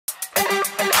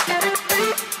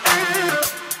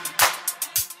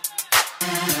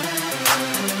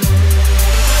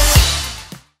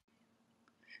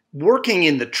Working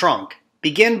in the trunk,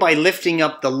 begin by lifting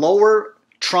up the lower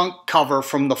trunk cover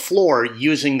from the floor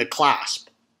using the clasp.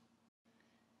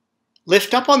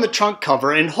 Lift up on the trunk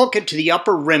cover and hook it to the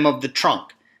upper rim of the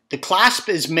trunk. The clasp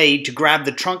is made to grab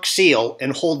the trunk seal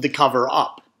and hold the cover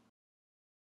up.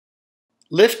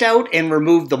 Lift out and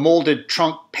remove the molded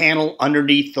trunk panel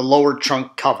underneath the lower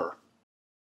trunk cover.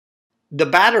 The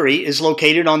battery is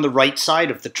located on the right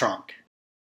side of the trunk.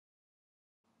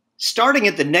 Starting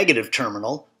at the negative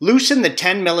terminal, loosen the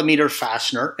 10mm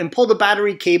fastener and pull the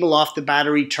battery cable off the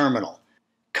battery terminal.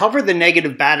 Cover the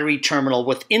negative battery terminal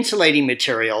with insulating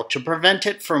material to prevent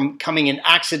it from coming in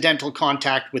accidental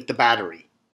contact with the battery.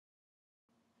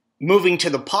 Moving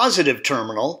to the positive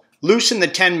terminal, loosen the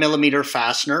 10mm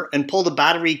fastener and pull the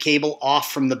battery cable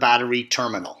off from the battery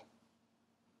terminal.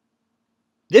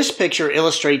 This picture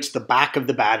illustrates the back of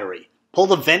the battery. Pull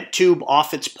the vent tube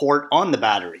off its port on the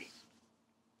battery.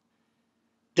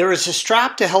 There is a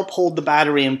strap to help hold the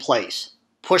battery in place.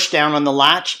 Push down on the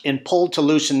latch and pull to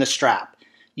loosen the strap.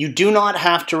 You do not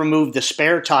have to remove the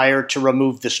spare tire to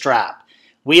remove the strap.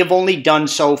 We have only done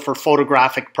so for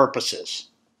photographic purposes.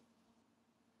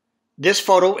 This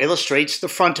photo illustrates the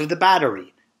front of the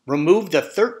battery. Remove the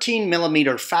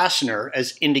 13mm fastener,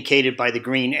 as indicated by the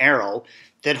green arrow,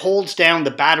 that holds down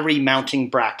the battery mounting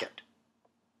bracket.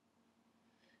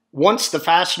 Once the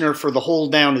fastener for the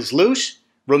hold down is loose,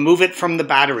 remove it from the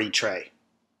battery tray.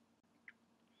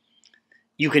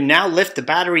 You can now lift the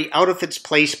battery out of its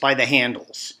place by the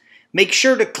handles. Make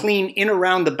sure to clean in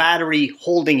around the battery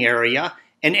holding area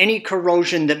and any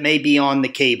corrosion that may be on the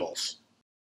cables.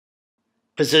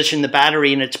 Position the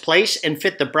battery in its place and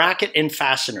fit the bracket and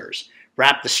fasteners.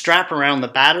 Wrap the strap around the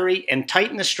battery and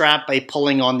tighten the strap by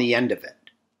pulling on the end of it.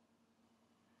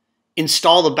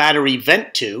 Install the battery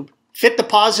vent tube. Fit the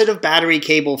positive battery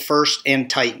cable first and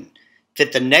tighten.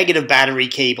 Fit the negative battery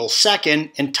cable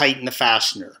second and tighten the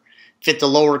fastener. Fit the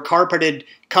lower carpeted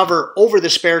cover over the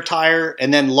spare tire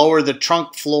and then lower the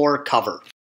trunk floor cover.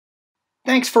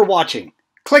 Thanks for watching.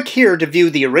 Click here to view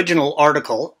the original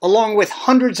article along with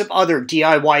hundreds of other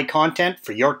DIY content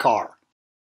for your car.